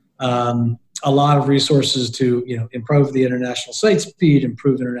spending a lot of resources to improve the international site speed,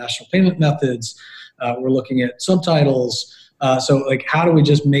 improve international payment methods. We're looking at subtitles. So how do we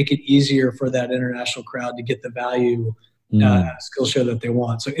just make it easier for that international crowd to get the value Skillshare that they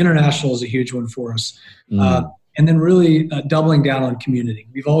want? So international is a huge one for us. And then really doubling down on community.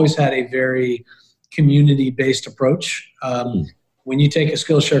 We've always had a very community-based approach. When you take a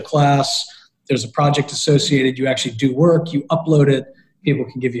Skillshare class, there's a project associated. You actually do work. You upload it. People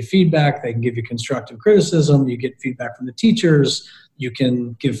can give you feedback. They can give you constructive criticism. You get feedback from the teachers. You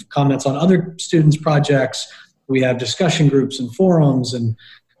can give comments on other students' projects. We have discussion groups and forums, and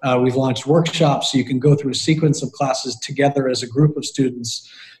we've launched workshops so you can go through a sequence of classes together as a group of students.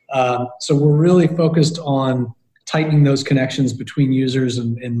 So we're really focused on tightening those connections between users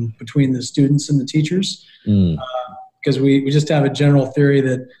and between the students and the teachers. Because we just have a general theory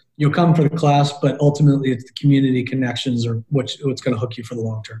that you'll come for the class, but ultimately it's the community connections are what's going to hook you for the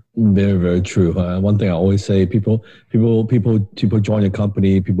long term. Very, very true. One thing I always say, people join your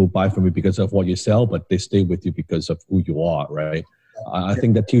company, people buy from you because of what you sell, but they stay with you because of who you are, right? I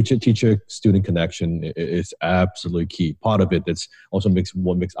think that teacher-student connection is absolutely key. Part of it that's also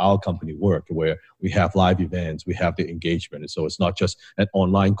what makes our company work, where we have live events, we have the engagement. And so it's not just an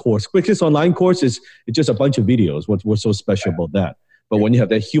online course. Quickest online course it's just a bunch of videos. What's so special about that? But when you have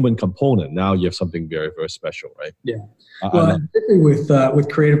that human component, now you have something very, very special, right? Yeah. Particularly with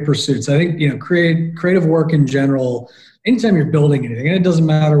creative pursuits, I think creative work in general. Anytime you're building anything, and it doesn't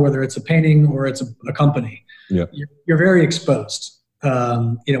matter whether it's a painting or it's a company, you're very exposed.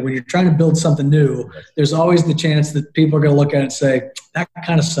 When you're trying to build something new, there's always the chance that people are going to look at it and say, that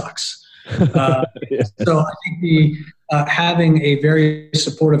kind of sucks. So I think having a very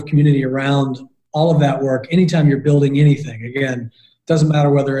supportive community around all of that work. Anytime you're building anything, again, doesn't matter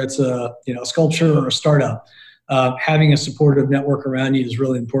whether it's a sculpture or a startup, having a supportive network around you is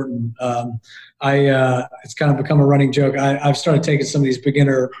really important. It's kind of become a running joke. I've started taking some of these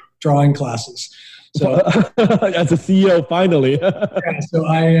beginner drawing classes. So as a CEO, finally. So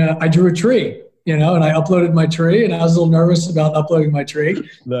I drew a tree, and I uploaded my tree, and I was a little nervous about uploading my tree.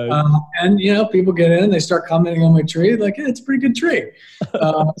 Nice. And people get in, they start commenting on my tree, like, hey, it's a pretty good tree.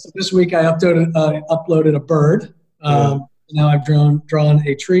 So this week I uploaded a bird. Now I've drawn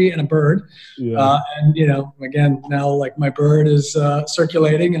a tree and a bird. Yeah. And, again, now like my bird is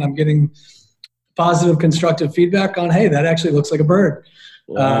circulating, and I'm getting positive, constructive feedback on, hey, that actually looks like a bird.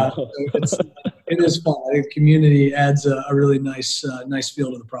 Wow. So it is fun. I think community adds a really nice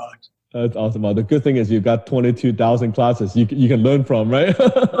feel to the product. That's awesome. The good thing is you've got 22,000 classes you can learn from, right?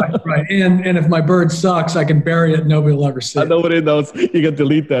 Right. And if my bird sucks, I can bury it. Nobody will ever see it. Nobody knows. You can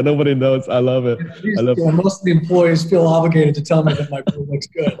delete that. Nobody knows. I love it. Most of the employees feel obligated to tell me that my bird looks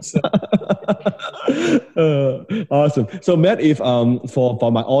good. So. Awesome. So Matt, if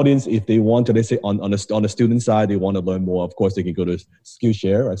for my audience, if they want to, let's say on the student side, they want to learn more, of course, they can go to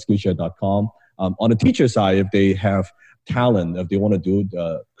Skillshare at Skillshare.com. On the teacher side, if they have talent, if they want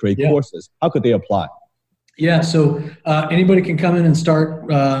to create courses, how could they apply? Yeah, so anybody can come in and start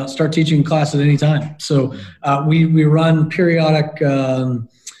teaching class at any time. So we run periodic,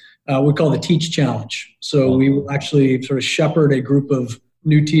 we call the Teach Challenge. So we will actually sort of shepherd a group of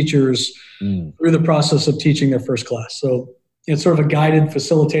new teachers through the process of teaching their first class. So it's sort of a guided,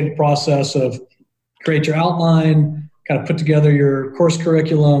 facilitated process of create your outline, kind of put together your course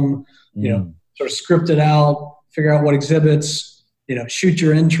curriculum, sort of script it out, figure out what exhibits, shoot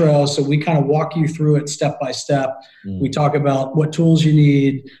your intro. So we kind of walk you through it step by step. We talk about what tools you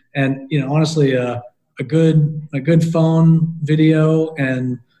need, and honestly, a good phone, video,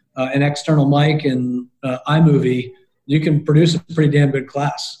 and an external mic and iMovie, you can produce a pretty damn good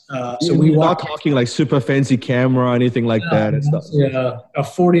class. So we're not talking like super fancy camera or anything like that. It's not. Yeah, a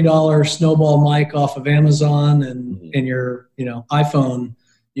 $40 snowball mic off of Amazon and your iPhone.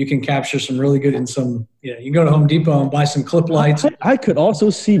 You can capture some really good in some, you can go to Home Depot and buy some clip lights. I could also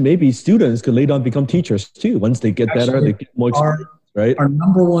see maybe students could later on become teachers too. Once they get better, they get more experience, right? Our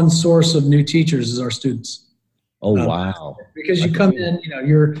number one source of new teachers is our students. Oh, wow. Because you come in,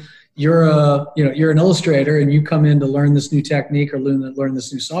 you're an illustrator, and you come in to learn this new technique or learn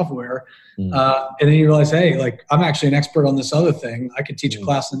this new software. And then you realize, hey, like I'm actually an expert on this other thing. I could teach a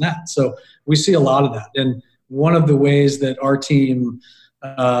class in that. So we see a lot of that. And one of the ways that our team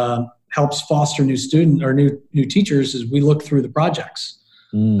helps foster new teachers is we look through the projects.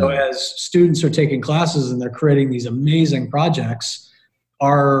 So as students are taking classes and they're creating these amazing projects,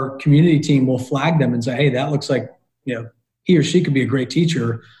 our community team will flag them and say, hey, that looks like he or she could be a great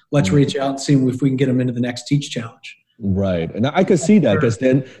teacher. Let's reach out and see if we can get them into the next Teach Challenge. Right. And I can see that because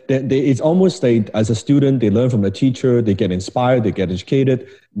then it's almost like as a student, they learn from the teacher, they get inspired, they get educated.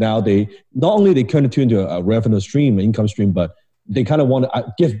 Now they not only they turn it into a revenue stream, an income stream, but they kind of want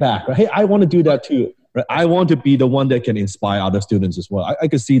to give back. Right? Hey, I want to do that too. Right? I want to be the one that can inspire other students as well. I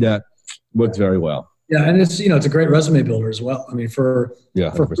can see that works very well. Yeah, and it's it's a great resume builder as well. I mean, for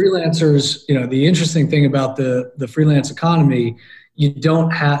freelancers, the interesting thing about the freelance economy, you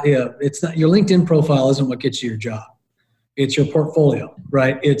don't have it's not your LinkedIn profile isn't what gets you your job. It's your portfolio,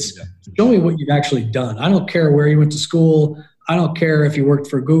 right? It's show me what you've actually done. I don't care where you went to school. I don't care if you worked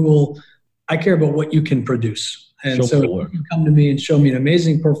for Google. I care about what you can produce. And so you can come to me and show me an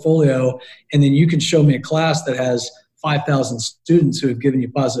amazing portfolio, and then you can show me a class that has 5,000 students who have given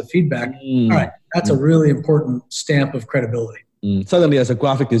you positive feedback. All right, that's a really important stamp of credibility. Suddenly, as a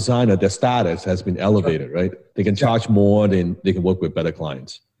graphic designer, their status has been elevated, right? They can charge more, then they can work with better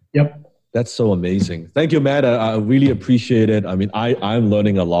clients. Yep. That's so amazing. Thank you, Matt. I really appreciate it. I mean, I'm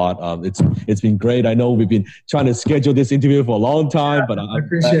learning a lot. It's been great. I know we've been trying to schedule this interview for a long time, but I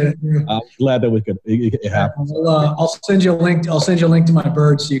appreciate it. I'm glad that it happened. I'll send you a link. I'll send you a link to my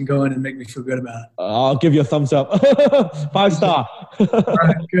bird so you can go in and make me feel good about it. I'll give you a thumbs up. 5-star. All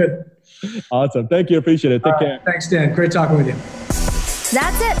right, good. Awesome. Thank you. Appreciate it. Take care. Thanks, Dan. Great talking with you.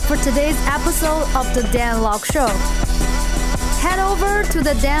 That's it for today's episode of The Dan Lok Show. Head over to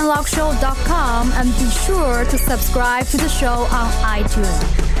thedanlokshow.com and be sure to subscribe to the show on iTunes.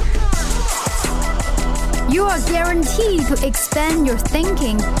 You are guaranteed to expand your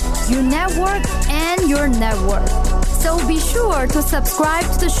thinking, your network, and your net worth. So be sure to subscribe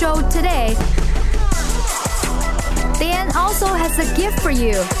to the show today. Dan also has a gift for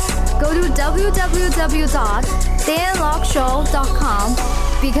you. Go to www.danlokshow.com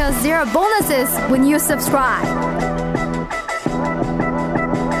because there are bonuses when you subscribe.